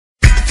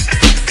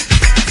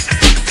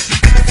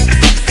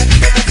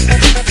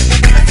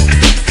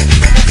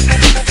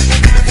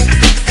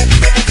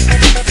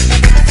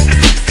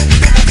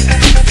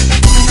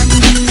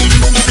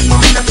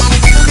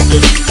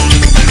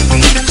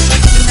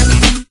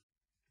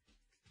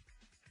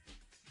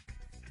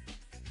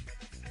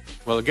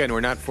Well, again,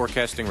 we're not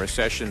forecasting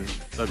recession,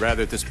 but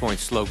rather at this point,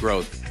 slow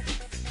growth.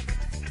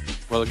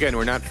 Well, again,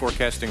 we're not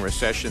forecasting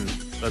recession,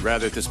 but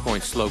rather at this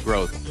point, slow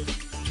growth.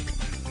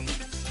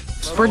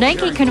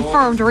 Bernanke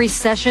confirmed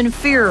recession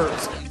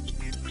fears.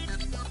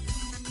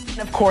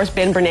 Of course,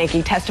 Ben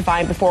Bernanke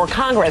testifying before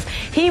Congress.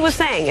 He was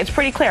saying it's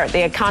pretty clear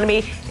the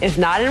economy is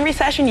not in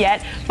recession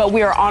yet, but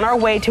we are on our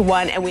way to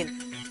one, and we...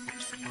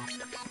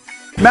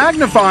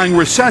 Magnifying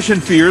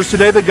recession fears,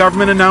 today the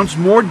government announced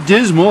more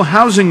dismal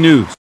housing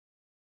news.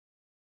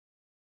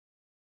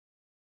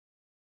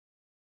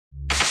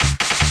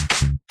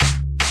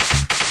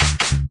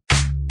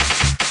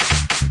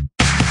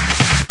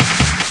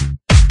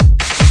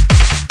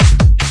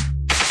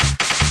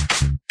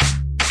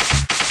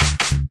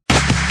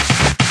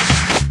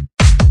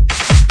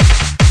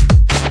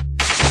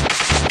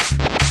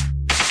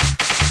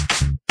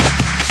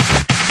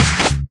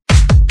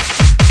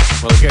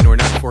 Well, again, we're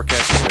not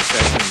forecasting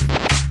recession.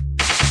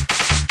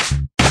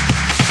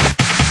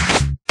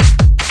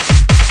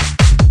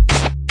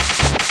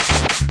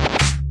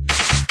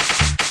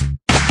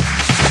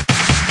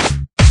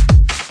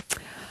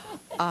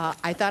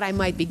 I thought I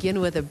might begin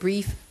with a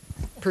brief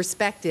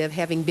perspective,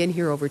 having been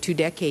here over 2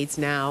 decades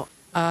now,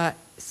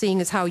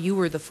 seeing as how you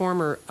were the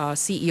former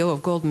CEO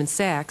of Goldman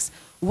Sachs.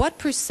 What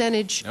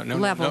percentage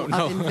level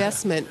of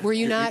investment were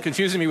you not? You're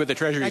confusing me with the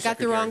Treasury Secretary. I got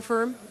the wrong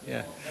firm?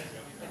 Yeah.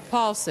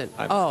 Paulson.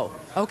 Oh,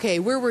 okay.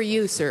 Where were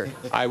you, sir?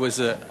 I was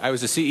the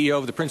CEO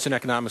of the Princeton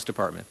Economics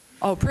Department.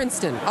 Oh,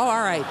 Princeton. Oh,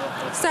 all right.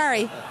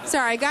 Sorry.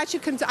 I got you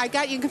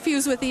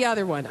confused with the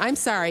other one. I'm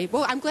sorry.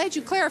 Well, I'm glad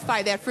you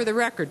clarified that for the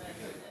record.